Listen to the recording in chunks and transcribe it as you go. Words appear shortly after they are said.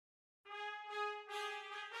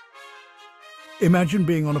Imagine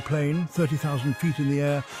being on a plane, 30,000 feet in the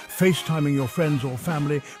air, FaceTiming your friends or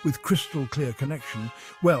family with crystal clear connection.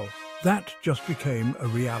 Well, that just became a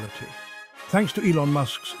reality. Thanks to Elon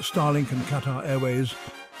Musk's Starlink and Qatar Airways,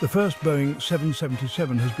 the first Boeing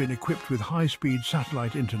 777 has been equipped with high-speed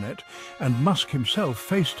satellite internet, and Musk himself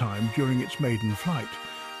FaceTimed during its maiden flight.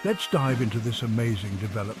 Let's dive into this amazing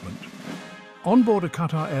development. On board a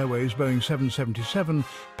Qatar Airways Boeing 777,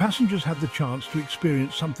 passengers had the chance to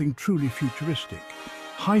experience something truly futuristic: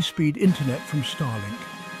 high-speed internet from Starlink.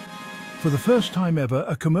 For the first time ever,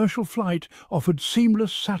 a commercial flight offered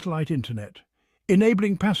seamless satellite internet,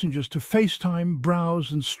 enabling passengers to FaceTime,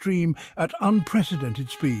 browse and stream at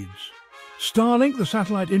unprecedented speeds. Starlink, the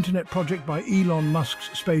satellite internet project by Elon Musk's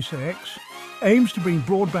SpaceX, aims to bring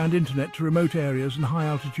broadband internet to remote areas and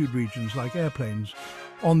high-altitude regions like airplanes.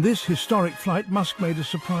 On this historic flight, Musk made a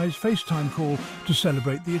surprise FaceTime call to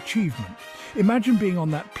celebrate the achievement. Imagine being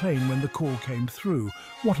on that plane when the call came through.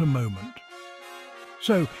 What a moment.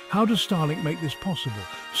 So, how does Starlink make this possible?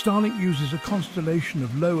 Starlink uses a constellation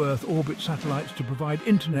of low Earth orbit satellites to provide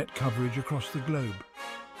internet coverage across the globe.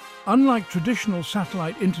 Unlike traditional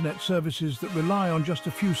satellite internet services that rely on just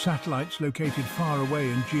a few satellites located far away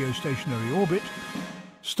in geostationary orbit,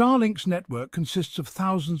 Starlink's network consists of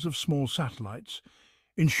thousands of small satellites,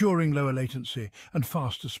 ensuring lower latency and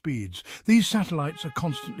faster speeds. These satellites are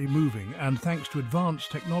constantly moving, and thanks to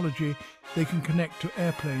advanced technology, they can connect to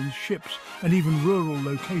airplanes, ships, and even rural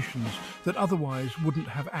locations that otherwise wouldn't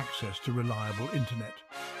have access to reliable internet.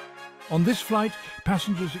 On this flight,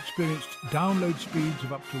 passengers experienced download speeds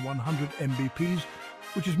of up to 100 Mbps,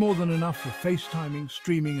 which is more than enough for FaceTiming,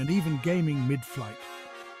 streaming, and even gaming mid-flight.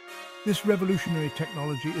 This revolutionary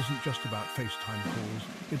technology isn't just about FaceTime calls.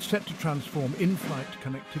 It's set to transform in-flight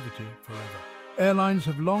connectivity forever. Airlines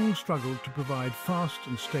have long struggled to provide fast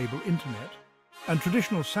and stable internet, and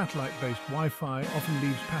traditional satellite-based Wi-Fi often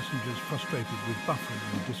leaves passengers frustrated with buffering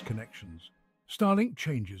and disconnections. Starlink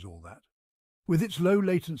changes all that. With its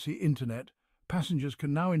low-latency internet, passengers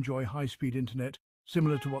can now enjoy high-speed internet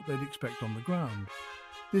similar to what they'd expect on the ground.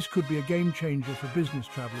 This could be a game-changer for business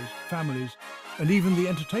travelers, families, and even the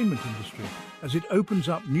entertainment industry, as it opens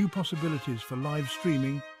up new possibilities for live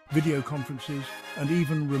streaming, video conferences, and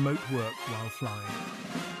even remote work while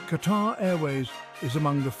flying. Qatar Airways is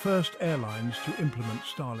among the first airlines to implement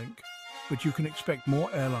Starlink, but you can expect more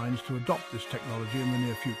airlines to adopt this technology in the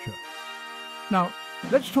near future. Now,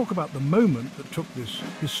 let's talk about the moment that took this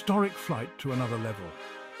historic flight to another level.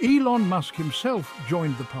 Elon Musk himself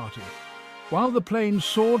joined the party. While the plane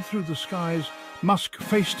soared through the skies, Musk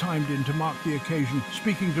FaceTimed in to mark the occasion,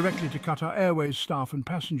 speaking directly to Qatar Airways staff and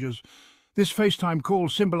passengers. This FaceTime call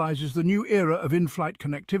symbolizes the new era of in-flight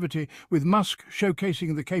connectivity, with Musk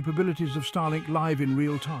showcasing the capabilities of Starlink live in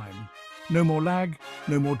real time. No more lag,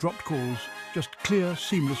 no more dropped calls, just clear,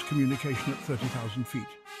 seamless communication at 30,000 feet.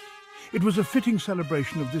 It was a fitting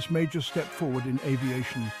celebration of this major step forward in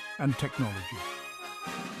aviation and technology.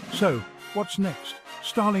 So, what's next?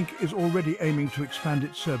 Starlink is already aiming to expand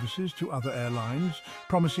its services to other airlines,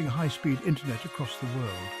 promising high-speed internet across the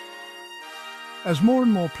world. As more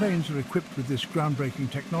and more planes are equipped with this groundbreaking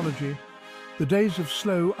technology, the days of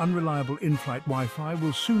slow, unreliable in-flight Wi-Fi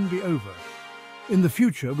will soon be over. In the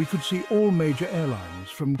future, we could see all major airlines,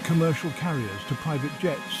 from commercial carriers to private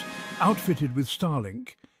jets, outfitted with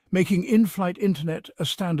Starlink, making in-flight internet a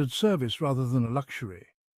standard service rather than a luxury.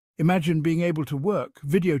 Imagine being able to work,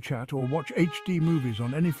 video chat, or watch HD movies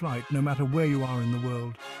on any flight, no matter where you are in the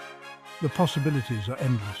world. The possibilities are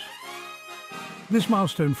endless. This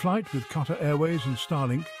milestone flight with Qatar Airways and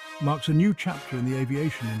Starlink marks a new chapter in the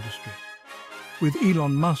aviation industry. With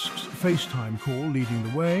Elon Musk's FaceTime call leading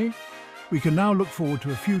the way, we can now look forward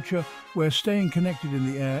to a future where staying connected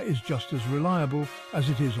in the air is just as reliable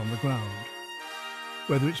as it is on the ground.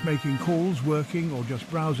 Whether it's making calls, working, or just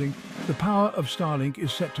browsing, the power of Starlink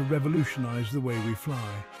is set to revolutionize the way we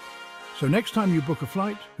fly. So next time you book a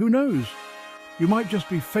flight, who knows? You might just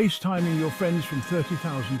be FaceTiming your friends from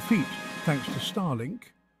 30,000 feet, thanks to Starlink.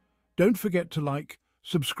 Don't forget to like,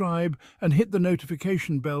 subscribe, and hit the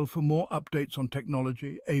notification bell for more updates on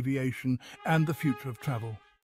technology, aviation, and the future of travel.